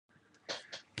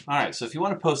Alright, so if you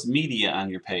want to post media on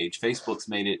your page, Facebook's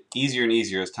made it easier and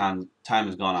easier as time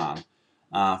has gone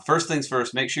on. First things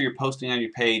first, make sure you're posting on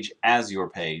your page as your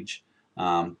page.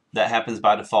 That happens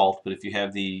by default, but if you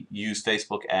have the use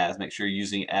Facebook as, make sure you're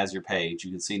using it as your page.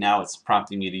 You can see now it's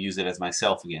prompting me to use it as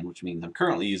myself again, which means I'm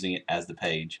currently using it as the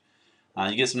page.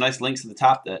 You get some nice links at the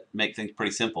top that make things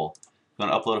pretty simple. If you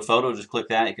want to upload a photo, just click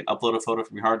that. You can upload a photo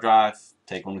from your hard drive,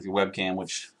 take one with your webcam,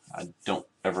 which I don't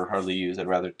ever hardly use. I'd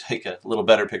rather take a little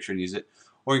better picture and use it.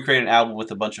 Or you create an album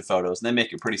with a bunch of photos, and they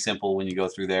make it pretty simple when you go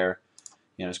through there.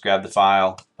 Just grab the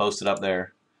file, post it up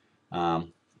there.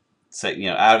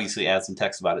 Obviously add some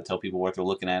text about it, tell people what they're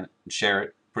looking at, and share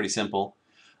it. Pretty simple.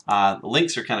 The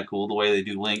links are kind of cool, the way they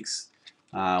do links.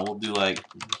 We'll do like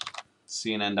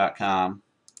CNN.com.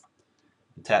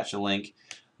 Attach a link.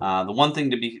 A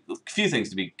few things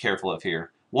to be careful of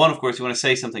here. One, of course, you want to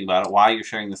say something about it, why you're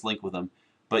sharing this link with them.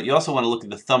 But you also want to look at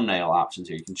the thumbnail options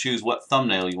here. You can choose what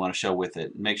thumbnail you want to show with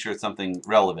it and make sure it's something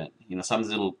relevant.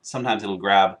 Sometimes it'll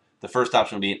grab, the first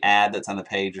option will be an ad that's on the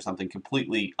page or something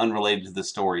completely unrelated to the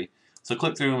story. So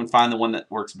click through and find the one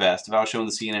that works best. If I was showing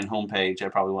the CNN homepage,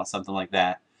 I'd probably want something like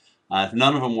that. If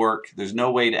none of them work, there's no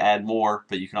way to add more,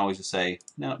 but you can always just say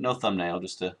no thumbnail.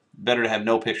 Better to have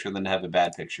no picture than to have a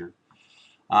bad picture.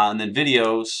 And then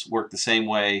videos work the same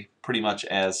way pretty much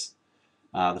as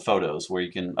the photos, where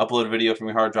you can upload a video from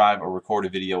your hard drive or record a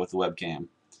video with the webcam.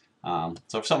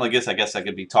 So for something like this, I guess I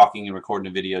could be talking and recording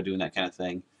a video, doing that kind of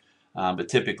thing. But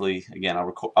typically, again,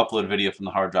 I'll upload a video from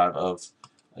the hard drive of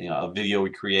a video we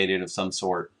created of some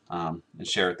sort and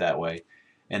share it that way.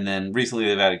 And then recently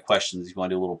they've added questions. If you want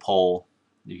to do a little poll,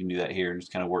 you can do that here and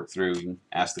just kind of work through. You can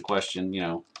ask the question,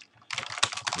 what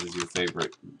is your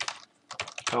favorite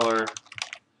color?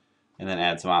 And then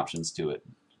add some options to it.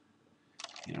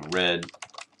 Red,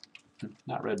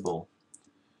 not Red Bull,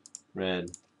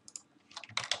 red,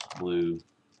 blue,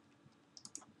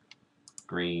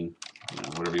 green,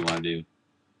 whatever you want to do.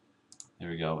 There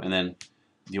we go. And then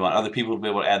you want other people to be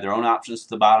able to add their own options to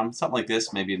the bottom. Something like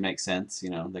this, maybe it makes sense.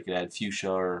 They could add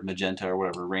fuchsia or magenta or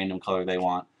whatever random color they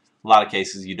want. A lot of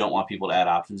cases, you don't want people to add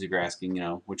options. If you're asking,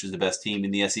 which is the best team in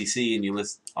the SEC, and you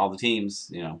list all the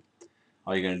teams,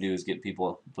 all you're going to do is get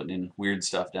people putting in weird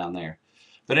stuff down there.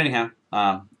 But anyhow,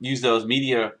 use those.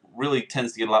 Media really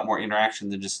tends to get a lot more interaction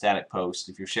than just static posts.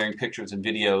 If you're sharing pictures and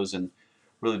videos and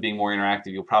really being more interactive,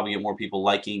 you'll probably get more people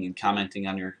liking and commenting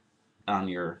on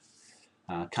your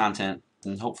content,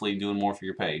 and hopefully doing more for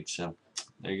your page. So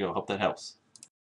there you go. Hope that helps.